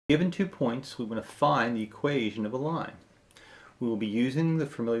Given 2 points, we want to find the equation of a line. We will be using the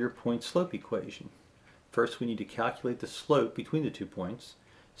familiar point-slope equation. First, we need to calculate the slope between the 2 points.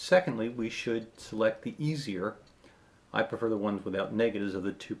 Secondly, we should select the easier, I prefer the ones without negatives, of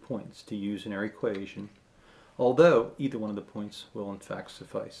the 2 points to use in our equation, although either one of the points will in fact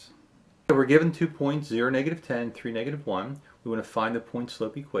suffice. So we're given 2 points, 0, -10, 3, -1. We want to find the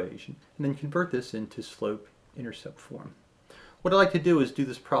point-slope equation and then convert this into slope-intercept form. What I'd like to do is do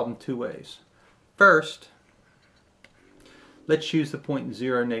this problem 2 ways. First, let's choose the point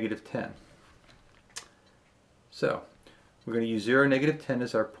 0, -10. So, we're going to use 0, -10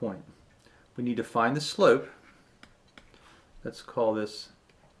 as our point. We need to find the slope. Let's call this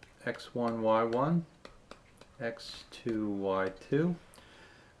x1, y1, x2, y2.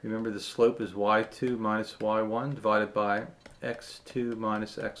 Remember, the slope is y2 minus y1 divided by x2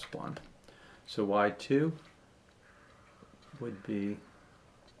 minus x1. So y2 would be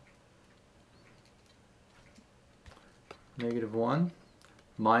 -1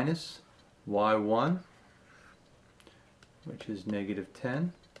 minus y1, which is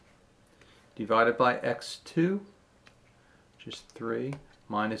 -10, divided by x2, which is 3,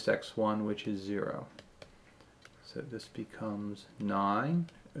 minus x1, which is 0. So this becomes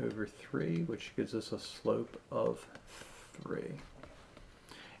 9 over 3, which gives us a slope of 3.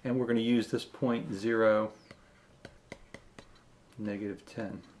 And we're going to use this point 0,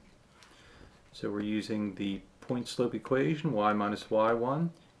 -10. So we're using the point-slope equation, y minus y1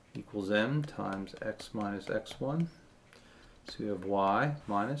 equals m times x minus x1. So we have y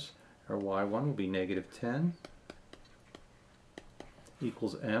minus, our y1 will be -10,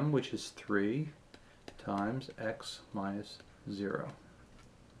 equals m, which is 3, times x minus 0.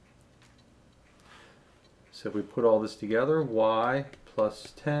 So if we put all this together, y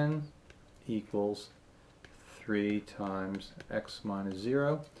plus 10 equals 3 times x minus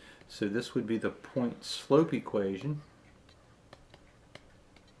 0. So this would be the point-slope equation.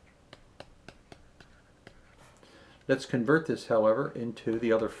 Let's convert this, however, into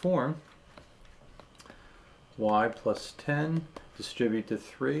the other form. Y plus 10 distribute to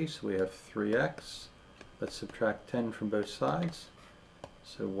 3, so we have 3x. Let's subtract 10 from both sides.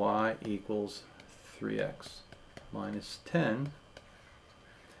 So y equals 3x minus 10.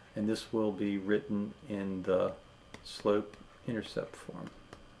 And this will be written in the slope-intercept form.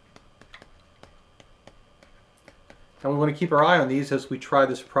 And we want to keep our eye on these as we try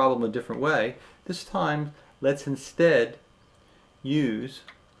this problem a different way. This time, let's instead use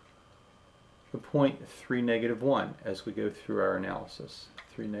the point 3, -1 as we go through our analysis.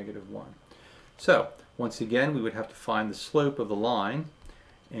 3, -1. So, once again, we would have to find the slope of the line,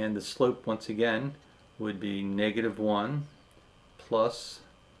 and the slope, once again, would be -1 plus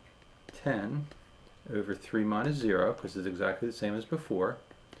 10 over 3 minus 0, because it's exactly the same as before,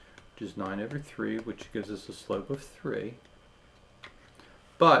 which is 9 over 3, which gives us a slope of 3.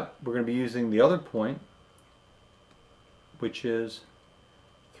 But we're going to be using the other point, which is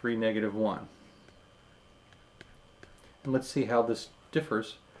 3, -1. And let's see how this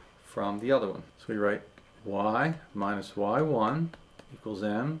differs from the other one. So we write y minus y1 equals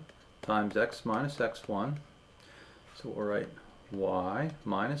m times x minus x1. So we'll write y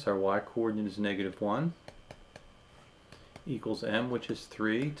minus, our y coordinate is -1, equals m, which is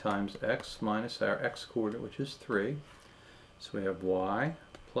 3, times x minus our x coordinate, which is 3. So we have y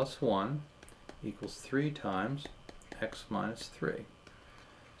plus 1 equals 3 times x minus 3.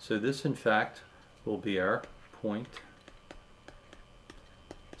 So this, in fact, will be our point-slope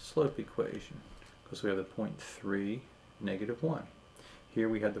equation, because we have the point 3, -1. Here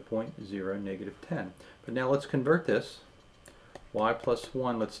we have the point 0, -10. But now let's convert this. Y plus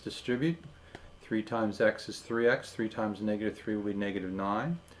 1, let's distribute. 3 times x is 3x. 3 times -3 will be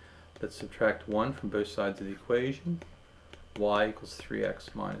 -9. Let's subtract 1 from both sides of the equation. Y equals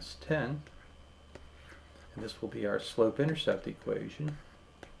 3x minus 10. And this will be our slope-intercept equation.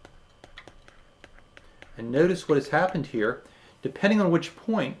 And notice what has happened here. Depending on which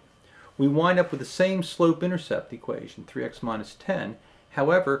point, we wind up with the same slope-intercept equation, 3x minus 10.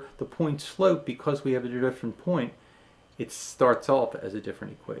 However, the point-slope, because we have a different point, it starts off as a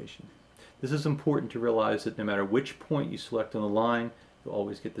different equation. This is important to realize, that no matter which point you select on the line, you'll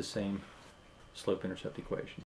always get the same slope-intercept equation.